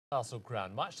Castle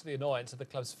ground, much to the annoyance of the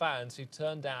club's fans who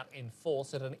turned out in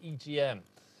force at an EGM.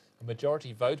 A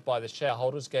majority vote by the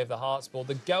shareholders gave the Hearts board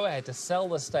the go-ahead to sell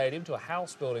the stadium to a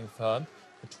house-building firm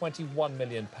for £21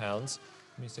 million. It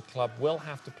means the club will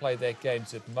have to play their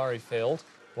games at Murrayfield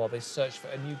while they search for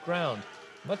a new ground.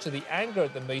 Much of the anger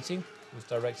at the meeting was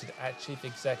directed at Chief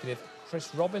Executive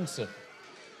Chris Robinson.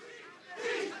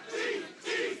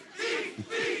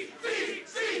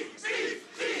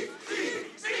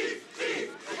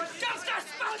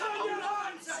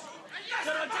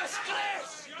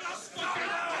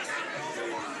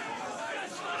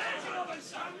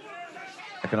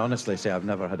 I can honestly say I've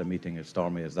never had a meeting as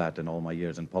stormy as that in all my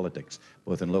years in politics,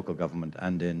 both in local government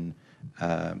and in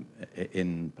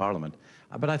Parliament.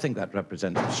 But I think that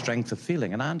represents the strength of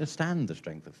feeling, and I understand the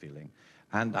strength of feeling.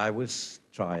 And I was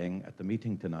trying at the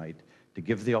meeting tonight to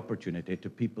give the opportunity to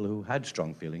people who had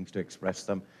strong feelings to express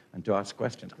them and to ask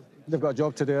questions. They've got a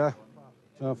job to do,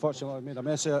 so unfortunately I've made a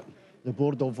mess of it. The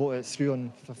board will vote it through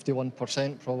on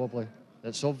 51% probably.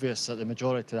 It's obvious that the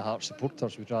majority of the Hearts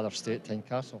supporters would rather stay at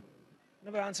Tynecastle.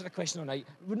 Never answered a question all night.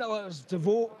 Wouldn't allow us to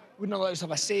vote, wouldn't allow us to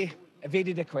have a say,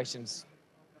 evaded the questions.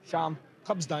 Sham,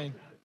 club's down.